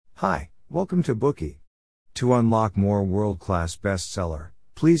Hi, welcome to Bookey. To unlock more world-class bestseller,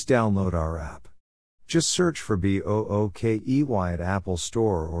 please download our app. Just search for Bookey at Apple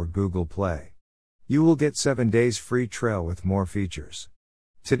Store or Google Play. You will get 7 days free trial with more features.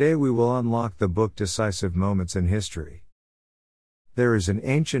 Today we will unlock the book Decisive Moments in History. There is an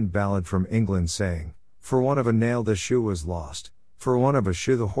ancient ballad from England saying, "For want of a nail the shoe was lost, for want of a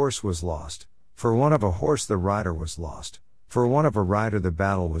shoe the horse was lost, for want of a horse the rider was lost, for want of a rider the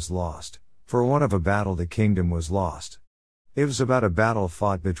battle was lost, for want of a battle the kingdom was lost." It was about a battle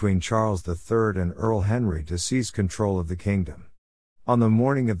fought between Charles III and Earl Henry to seize control of the kingdom. On the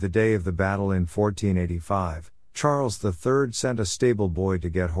morning of the day of the battle in 1485, Charles III sent a stable boy to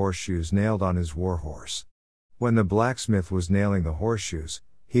get horseshoes nailed on his war horse. When the blacksmith was nailing the horseshoes,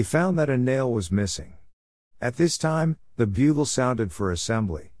 he found that a nail was missing. At this time, the bugle sounded for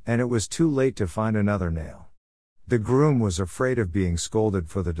assembly, and it was too late to find another nail. The groom was afraid of being scolded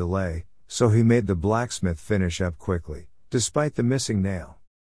for the delay, so he made the blacksmith finish up quickly, despite the missing nail.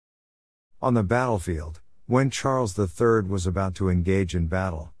 On the battlefield, when Charles III was about to engage in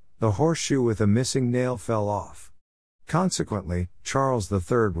battle, the horseshoe with a missing nail fell off. Consequently, Charles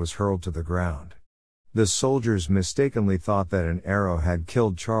III was hurled to the ground. The soldiers mistakenly thought that an arrow had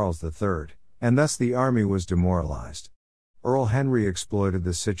killed Charles III, and thus the army was demoralized. Earl Henry exploited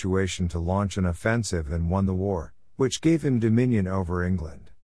the situation to launch an offensive and won the war, which gave him dominion over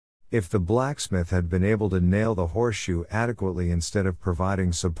England. If the blacksmith had been able to nail the horseshoe adequately instead of providing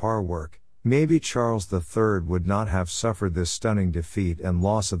subpar work, maybe Charles III would not have suffered this stunning defeat and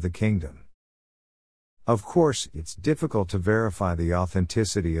loss of the kingdom. Of course, it's difficult to verify the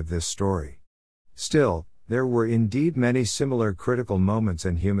authenticity of this story. Still, there were indeed many similar critical moments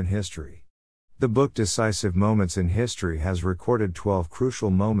in human history. The book Decisive Moments in History has recorded 12 crucial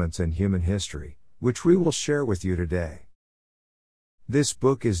moments in human history, which we will share with you today. This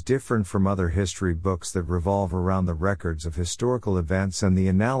book is different from other history books that revolve around the records of historical events and the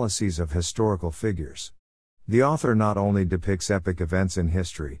analyses of historical figures. The author not only depicts epic events in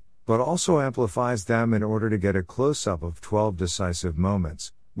history, but also amplifies them in order to get a close-up of 12 decisive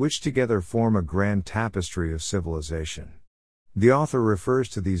moments, which together form a grand tapestry of civilization. The author refers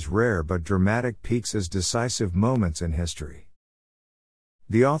to these rare but dramatic peaks as decisive moments in history.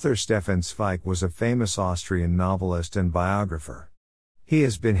 The author Stefan Zweig was a famous Austrian novelist and biographer. He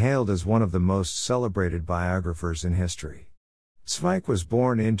has been hailed as one of the most celebrated biographers in history. Zweig was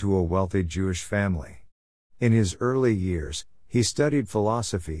born into a wealthy Jewish family. In his early years, he studied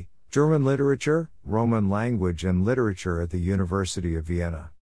philosophy, German literature, Roman language and literature at the University of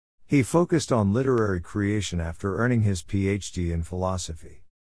Vienna. He focused on literary creation after earning his PhD in philosophy.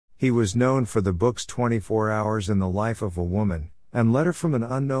 He was known for the books 24 Hours in the Life of a Woman, and Letter from an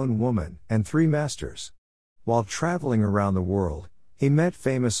Unknown Woman, and Three Masters. While traveling around the world, he met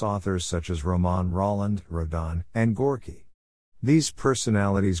famous authors such as Roman Roland, Rodin, and Gorky. These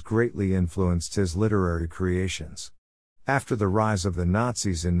personalities greatly influenced his literary creations. After the rise of the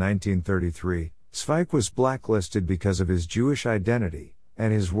Nazis in 1933, Zweig was blacklisted because of his Jewish identity,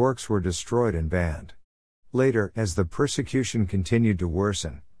 and his works were destroyed and banned. Later, as the persecution continued to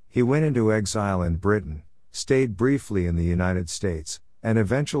worsen, he went into exile in Britain, stayed briefly in the United States, and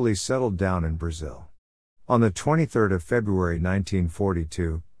eventually settled down in Brazil. On the 23rd of February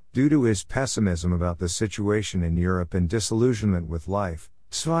 1942, due to his pessimism about the situation in Europe and disillusionment with life,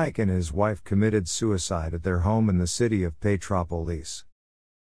 Zweig and his wife committed suicide at their home in the city of Petropolis.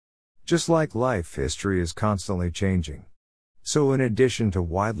 Just like life, history is constantly changing. So in addition to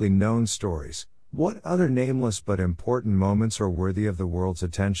widely known stories, what other nameless but important moments are worthy of the world's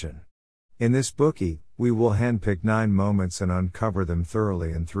attention? In this Bookey, we will handpick 9 moments and uncover them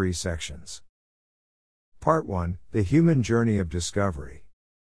thoroughly in 3 sections. Part 1, The Human Journey of Discovery.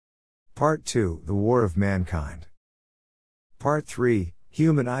 Part 2, The War of Mankind. Part 3,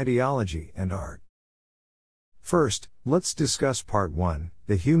 Human Ideology and Art. First, let's discuss Part 1,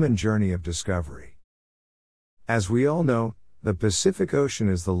 The Human Journey of Discovery. As we all know, the Pacific Ocean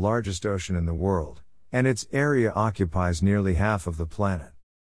is the largest ocean in the world, and its area occupies nearly half of the planet.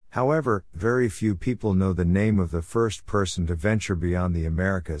 However, very few people know the name of the first person to venture beyond the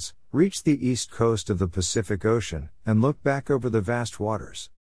Americas, reach the east coast of the Pacific Ocean, and look back over the vast waters.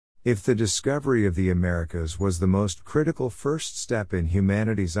 If the discovery of the Americas was the most critical first step in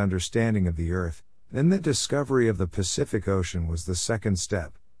humanity's understanding of the Earth, then the discovery of the Pacific Ocean was the second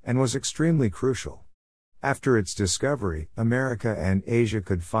step, and was extremely crucial. After its discovery, America and Asia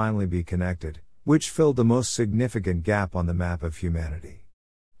could finally be connected, which filled the most significant gap on the map of humanity.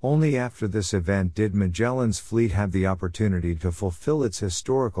 Only after this event did Magellan's fleet have the opportunity to fulfill its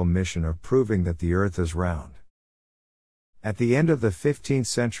historical mission of proving that the Earth is round. At the end of the 15th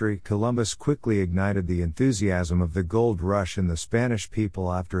century, Columbus quickly ignited the enthusiasm of the gold rush in the Spanish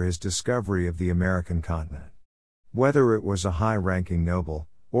people after his discovery of the American continent. Whether it was a high-ranking noble,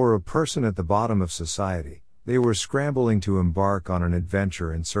 or a person at the bottom of society, they were scrambling to embark on an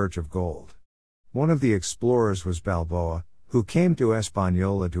adventure in search of gold. One of the explorers was Balboa, who came to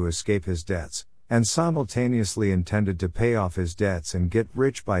Hispaniola to escape his debts, and simultaneously intended to pay off his debts and get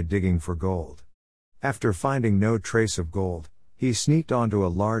rich by digging for gold. After finding no trace of gold, he sneaked onto a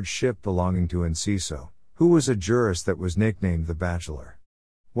large ship belonging to Enciso, who was a jurist that was nicknamed the Bachelor.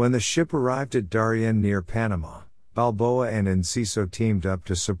 When the ship arrived at Darien near Panama, Balboa and Enciso teamed up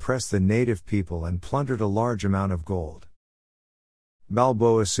to suppress the native people and plundered a large amount of gold.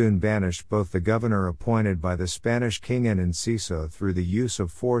 Balboa soon banished both the governor appointed by the Spanish king and Enciso through the use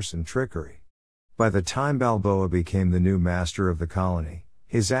of force and trickery. By the time Balboa became the new master of the colony,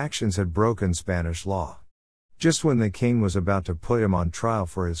 his actions had broken Spanish law. Just when the king was about to put him on trial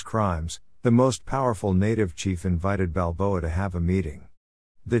for his crimes, the most powerful native chief invited Balboa to have a meeting.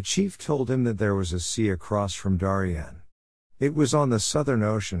 The chief told him that there was a sea across from Darien. It was on the Southern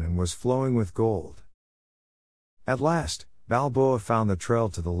Ocean and was flowing with gold. At last, Balboa found the trail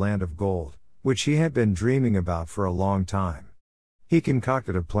to the land of gold, which he had been dreaming about for a long time. He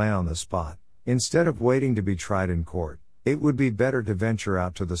concocted a plan on the spot. Instead of waiting to be tried in court, it would be better to venture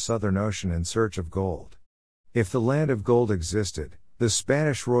out to the Southern Ocean in search of gold. If the land of gold existed, the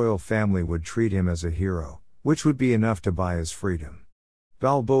Spanish royal family would treat him as a hero, which would be enough to buy his freedom.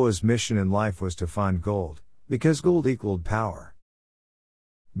 Balboa's mission in life was to find gold, because gold equaled power.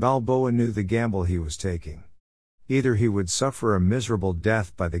 Balboa knew the gamble he was taking. Either he would suffer a miserable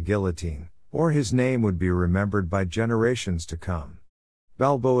death by the guillotine, or his name would be remembered by generations to come.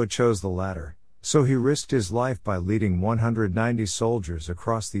 Balboa chose the latter, so he risked his life by leading 190 soldiers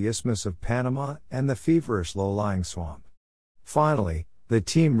across the Isthmus of Panama and the feverish low-lying swamp. Finally, the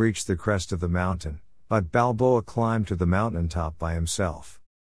team reached the crest of the mountain, but Balboa climbed to the mountaintop by himself.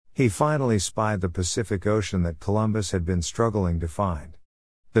 He finally spied the Pacific Ocean that Columbus had been struggling to find.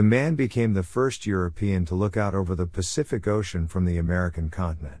 The man became the first European to look out over the Pacific Ocean from the American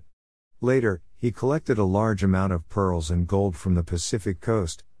continent. Later, he collected a large amount of pearls and gold from the Pacific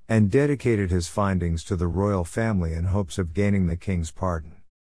coast, and dedicated his findings to the royal family in hopes of gaining the king's pardon.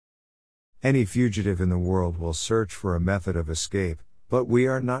 Any fugitive in the world will search for a method of escape, but we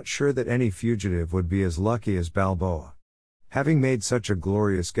are not sure that any fugitive would be as lucky as Balboa. Having made such a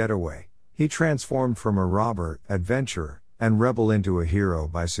glorious getaway, he transformed from a robber, adventurer, and rebel into a hero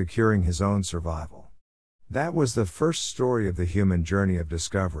by securing his own survival. That was the first story of the human journey of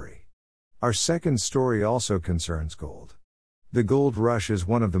discovery. Our second story also concerns gold. The gold rush is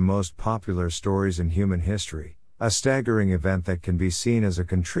one of the most popular stories in human history, a staggering event that can be seen as a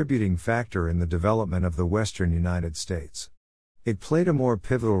contributing factor in the development of the Western United States. It played a more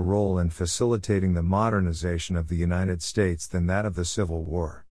pivotal role in facilitating the modernization of the United States than that of the Civil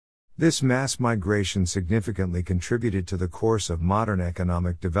War. This mass migration significantly contributed to the course of modern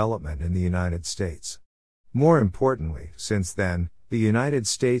economic development in the United States. More importantly, since then, the United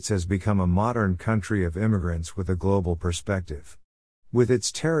States has become a modern country of immigrants with a global perspective. With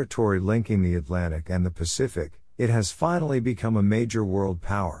its territory linking the Atlantic and the Pacific, it has finally become a major world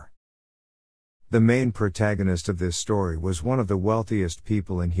power. The main protagonist of this story was one of the wealthiest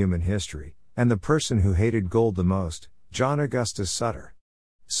people in human history, and the person who hated gold the most, John Augustus Sutter.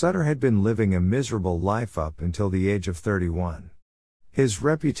 Sutter had been living a miserable life up until the age of 31. His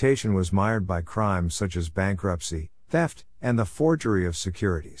reputation was mired by crimes such as bankruptcy, theft, and the forgery of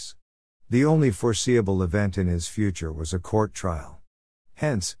securities. The only foreseeable event in his future was a court trial.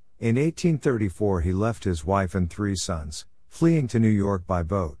 Hence, in 1834 he left his wife and 3 sons, fleeing to New York by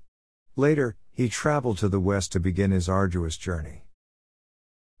boat. Later, he traveled to the west to begin his arduous journey.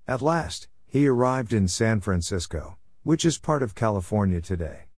 At last, he arrived in San Francisco, which is part of California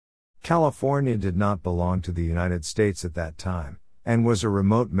today. California did not belong to the United States at that time, and was a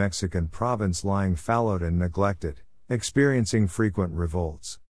remote Mexican province lying fallowed and neglected, experiencing frequent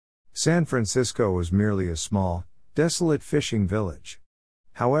revolts. San Francisco was merely a small, desolate fishing village.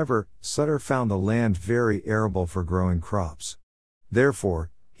 However, Sutter found the land very arable for growing crops.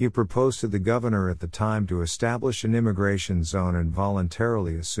 Therefore, he proposed to the governor at the time to establish an immigration zone and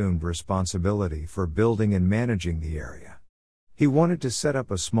voluntarily assumed responsibility for building and managing the area. He wanted to set up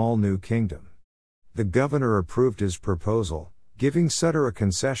a small new kingdom. The governor approved his proposal, giving Sutter a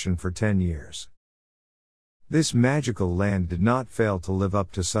concession for 10 years. This magical land did not fail to live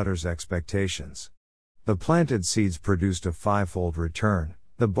up to Sutter's expectations. The planted seeds produced a 5-fold return,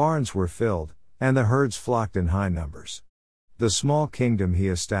 the barns were filled, and the herds flocked in high numbers. The small kingdom he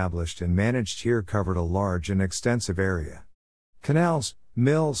established and managed here covered a large and extensive area. Canals,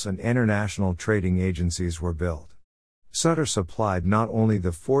 mills, and international trading agencies were built. Sutter supplied not only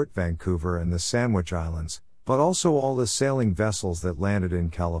the Fort Vancouver and the Sandwich Islands, but also all the sailing vessels that landed in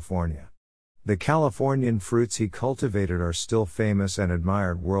California. The Californian fruits he cultivated are still famous and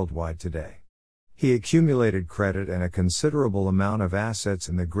admired worldwide today. He accumulated credit and a considerable amount of assets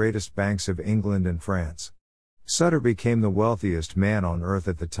in the greatest banks of England and France. Sutter became the wealthiest man on earth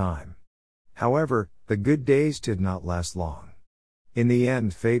at the time. However, the good days did not last long. In the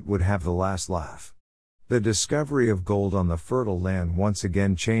end, fate would have the last laugh. The discovery of gold on the fertile land once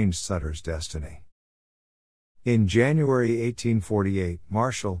again changed Sutter's destiny. In January 1848,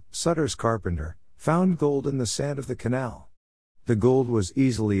 Marshall, Sutter's carpenter, found gold in the sand of the canal. The gold was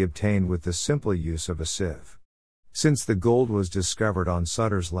easily obtained with the simple use of a sieve. Since the gold was discovered on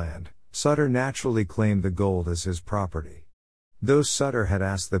Sutter's land, Sutter naturally claimed the gold as his property. Though Sutter had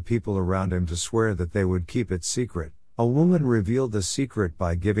asked the people around him to swear that they would keep it secret, a woman revealed the secret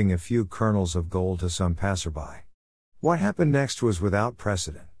by giving a few kernels of gold to some passerby. What happened next was without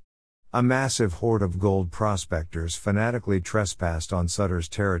precedent. A massive horde of gold prospectors fanatically trespassed on Sutter's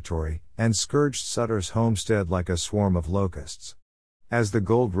territory, and scourged Sutter's homestead like a swarm of locusts. As the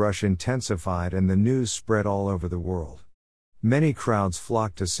gold rush intensified and the news spread all over the world, many crowds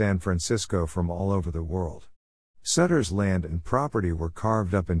flocked to San Francisco from all over the world. Sutter's land and property were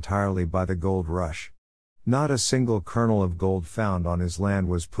carved up entirely by the gold rush. Not a single kernel of gold found on his land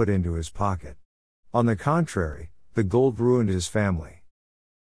was put into his pocket. On the contrary, the gold ruined his family.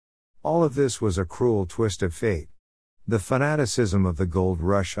 All of this was a cruel twist of fate. The fanaticism of the gold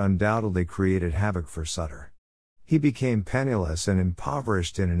rush undoubtedly created havoc for Sutter. He became penniless and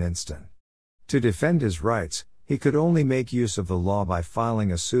impoverished in an instant. To defend his rights, he could only make use of the law by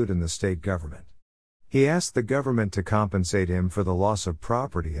filing a suit in the state government. He asked the government to compensate him for the loss of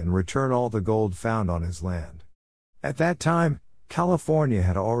property and return all the gold found on his land. At that time, California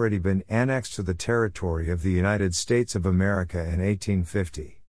had already been annexed to the territory of the United States of America in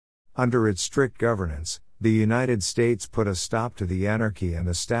 1850. Under its strict governance, the United States put a stop to the anarchy and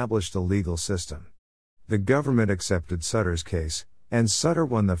established a legal system. The government accepted Sutter's case, and Sutter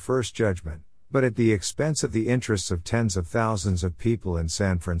won the first judgment, but at the expense of the interests of tens of thousands of people in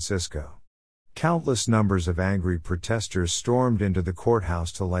San Francisco. Countless numbers of angry protesters stormed into the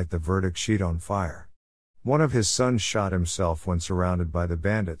courthouse to light the verdict sheet on fire. One of his sons shot himself when surrounded by the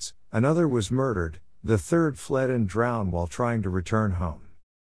bandits, another was murdered, the third fled and drowned while trying to return home.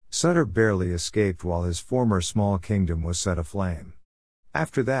 Sutter barely escaped while his former small kingdom was set aflame.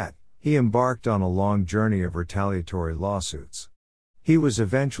 After that, he embarked on a long journey of retaliatory lawsuits. He was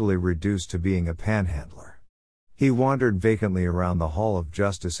eventually reduced to being a panhandler. He wandered vacantly around the Hall of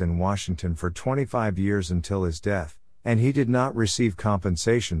Justice in Washington for 25 years until his death, and he did not receive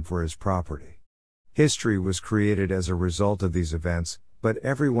compensation for his property. History was created as a result of these events, but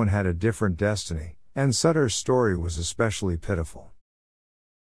everyone had a different destiny, and Sutter's story was especially pitiful.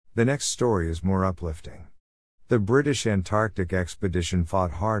 The next story is more uplifting. The British Antarctic expedition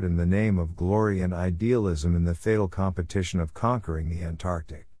fought hard in the name of glory and idealism in the fatal competition of conquering the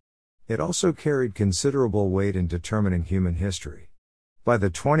Antarctic. It also carried considerable weight in determining human history. By the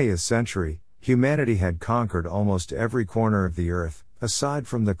 20th century, humanity had conquered almost every corner of the Earth, aside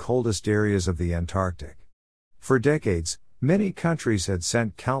from the coldest areas of the Antarctic. For decades, many countries had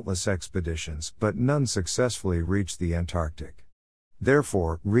sent countless expeditions, but none successfully reached the Antarctic.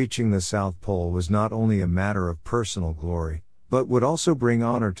 Therefore, reaching the South Pole was not only a matter of personal glory, but would also bring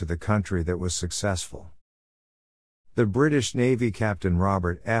honor to the country that was successful. The British Navy Captain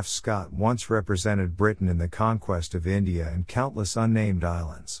Robert F. Scott once represented Britain in the conquest of India and countless unnamed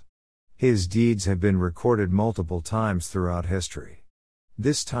islands. His deeds have been recorded multiple times throughout history.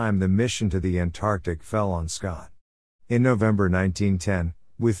 This time the mission to the Antarctic fell on Scott. In November 1910,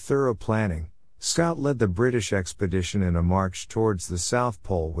 with thorough planning, Scott led the British expedition in a march towards the South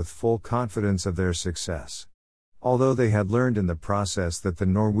Pole with full confidence of their success. Although they had learned in the process that the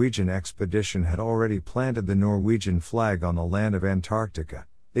Norwegian expedition had already planted the Norwegian flag on the land of Antarctica,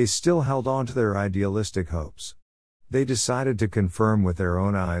 they still held on to their idealistic hopes. They decided to confirm with their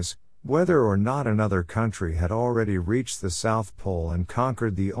own eyes whether or not another country had already reached the South Pole and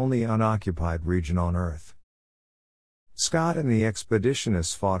conquered the only unoccupied region on Earth. Scott and the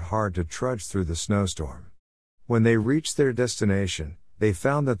expeditionists fought hard to trudge through the snowstorm. When they reached their destination, they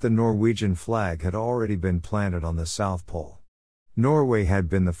found that the Norwegian flag had already been planted on the South Pole. Norway had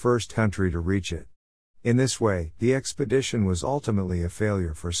been the first country to reach it. In this way, the expedition was ultimately a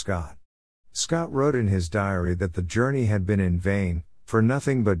failure for Scott. Scott wrote in his diary that the journey had been in vain, for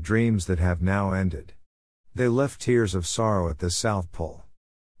nothing but dreams that have now ended. They left tears of sorrow at the South Pole.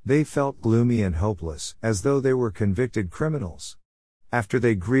 They felt gloomy and hopeless, as though they were convicted criminals. After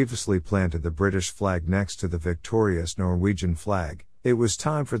they grievously planted the British flag next to the victorious Norwegian flag, it was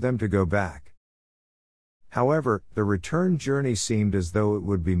time for them to go back. However, the return journey seemed as though it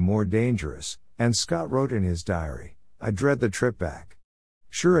would be more dangerous, and Scott wrote in his diary, "I dread the trip back."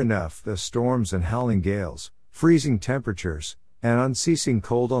 Sure enough, the storms and howling gales, freezing temperatures, and unceasing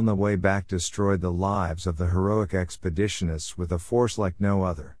cold on the way back destroyed the lives of the heroic expeditionists with a force like no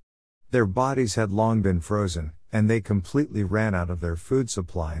other. Their bodies had long been frozen, and they completely ran out of their food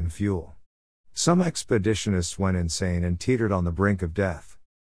supply and fuel. Some expeditionists went insane and teetered on the brink of death.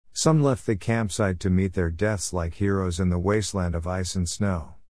 Some left the campsite to meet their deaths like heroes in the wasteland of ice and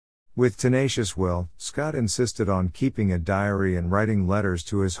snow. With tenacious will, Scott insisted on keeping a diary and writing letters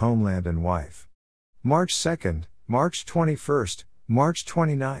to his homeland and wife. March 2nd, March 21st, March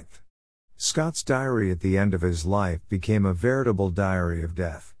 29th. Scott's diary at the end of his life became a veritable diary of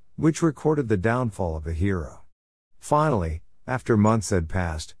death, which recorded the downfall of a hero. Finally, after months had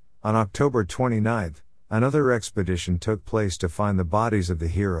passed, on October 29th, another expedition took place to find the bodies of the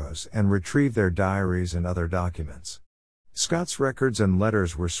heroes and retrieve their diaries and other documents. Scott's records and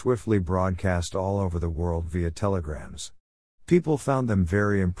letters were swiftly broadcast all over the world via telegrams. People found them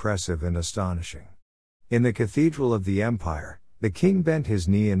very impressive and astonishing. In the Cathedral of the Empire, the king bent his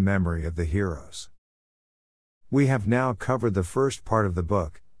knee in memory of the heroes. We have now covered the first part of the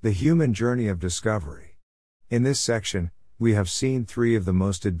book, The Human Journey of Discovery. In this section, we have seen three of the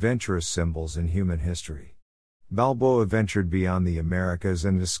most adventurous symbols in human history. Balboa ventured beyond the Americas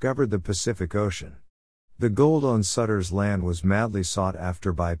and discovered the Pacific Ocean. The gold on Sutter's land was madly sought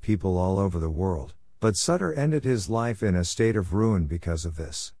after by people all over the world, but Sutter ended his life in a state of ruin because of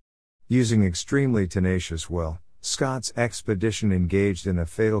this. Using extremely tenacious will, Scott's expedition engaged in a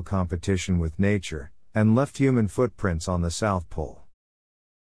fatal competition with nature, and left human footprints on the South Pole.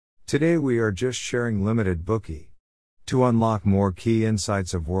 Today we are just sharing limited Bookey. To unlock more key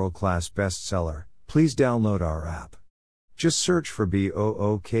insights of world-class bestseller, please download our app. Just search for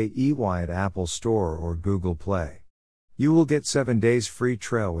BOOKEY at Apple Store or Google Play. You will get 7 days free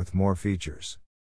trial with more features.